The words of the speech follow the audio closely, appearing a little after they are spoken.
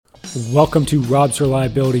Welcome to Rob's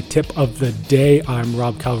Reliability Tip of the Day. I'm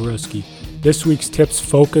Rob Kalwarowski. This week's tips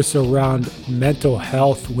focus around mental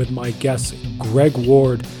health with my guests Greg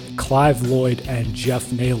Ward, Clive Lloyd, and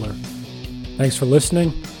Jeff Naylor. Thanks for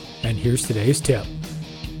listening, and here's today's tip.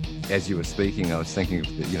 As you were speaking, I was thinking of,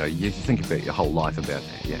 you think about your whole life, about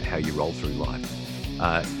how you roll through life.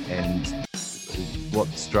 And what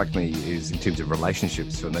struck me is in terms of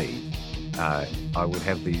relationships for me, I would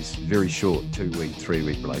have these very short 2-week,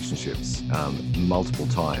 3-week relationships multiple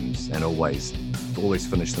times, and always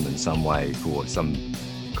finish them in some way for some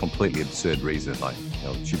completely absurd reason, like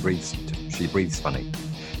she breathes funny,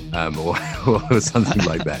 or something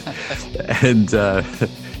like that.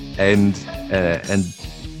 And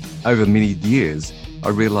over many years, I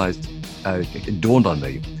realised it dawned on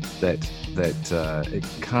me that it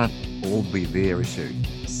can't all be their issue.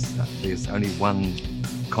 There's only one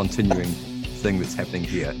continuing thing that's happening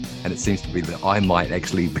here, and it seems to be that I might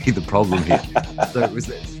actually be the problem here. So it was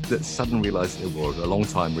that sudden realization, or a long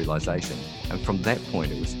time realization, and from that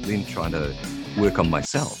point it was then trying to work on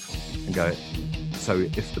myself and go, so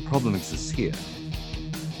if the problem exists here,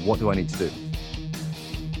 what do I need to do?